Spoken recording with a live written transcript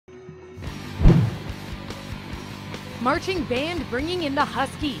marching band bringing in the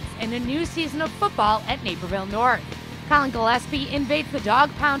Huskies and a new season of football at Naperville North. Colin Gillespie invades the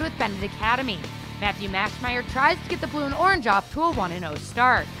Dawg Pound with Benet Academy. Matthew Maschmeier tries to get the blue and orange off to a 1-0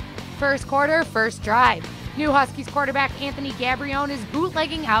 start. First quarter, first drive. New Huskies quarterback Anthony Gabrione is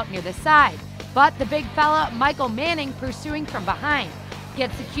bootlegging out near the side, but the big fella Michael Manning pursuing from behind.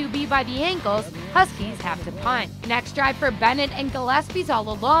 Gets the QB by the ankles, Huskies have to punt. Next drive for Benet and Gillespie's all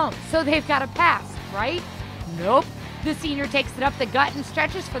alone, so they've got to pass, right? Nope. The senior takes it up the gut and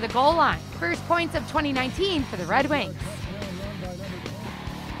stretches for the goal line. First points of 2019 for the Redwings.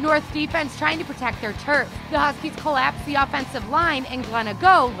 North defense trying to protect their turf. The Huskies collapse the offensive line and Glenna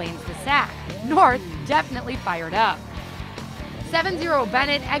Go lands the sack. North definitely fired up. 7-0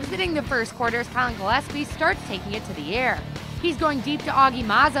 Benet exiting the first quarter as Colin Gillespie starts taking it to the air. He's going deep to Augie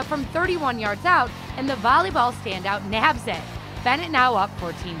Mazza from 31 yards out, and the volleyball standout nabs it. Benet now up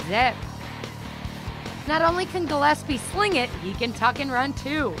 14-zip. Not only can Gillespie sling it, he can tuck and run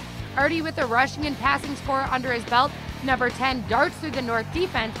too. Already with a rushing and passing score under his belt, number 10 darts through the North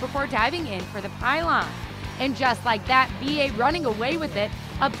defense before diving in for the pylon. And just like that, BA running away with it,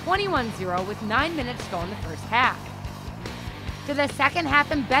 up 21-0 with 9 minutes to go in the first half. To the second half,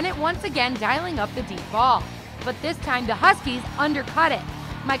 and Benet once again dialing up the deep ball. But this time the Huskies undercut it.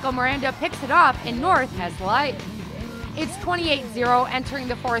 Michael Miranda picks it off and North has life. It's 28-0 entering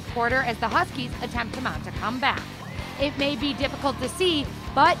the fourth quarter as the Huskies attempt to mount a comeback. It may be difficult to see,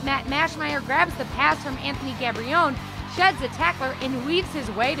 but Matt Maschmeier grabs the pass from Anthony Gabrione, sheds a tackler, and weaves his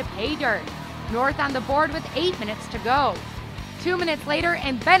way to pay dirt. North on the board with 8 minutes to go. 2 minutes later,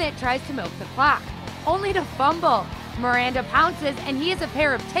 and Benet tries to milk the clock, only to fumble. Miranda pounces, and he has a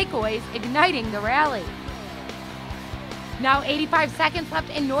pair of takeaways, igniting the rally. Now 85 seconds left,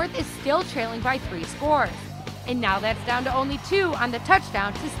 and North is still trailing by 3 scores. And now that's down to only 2 on the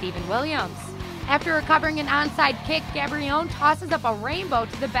touchdown to Stephen Williams. After recovering an onside kick, Gabrione tosses up a rainbow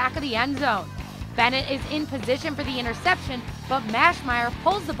to the back of the end zone. Benet is in position for the interception, but Maschmeier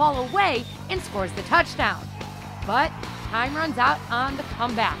pulls the ball away and scores the touchdown. But time runs out on the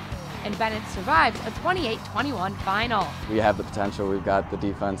comeback, and Benet survives a 28-21 final. We have the potential. We've got the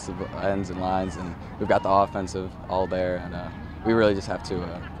defensive ends and lines, and we've got the offensive all there, and we really just have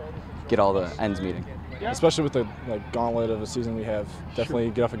to get all the ends meeting. Especially with the gauntlet of a season we have, definitely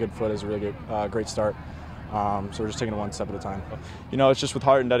get off a good foot is a really good, great start. So we're just taking it one step at a time. You know, it's just with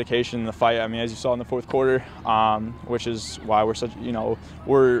heart and dedication in the fight. I mean, as you saw in the fourth quarter, which is why we're such, you know,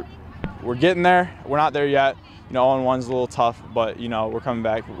 we're getting there. We're not there yet. You know, 0-1's a little tough, but you know, we're coming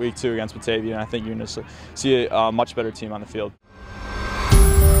back week 2 against Batavia, and I think you're going to see a much better team on the field.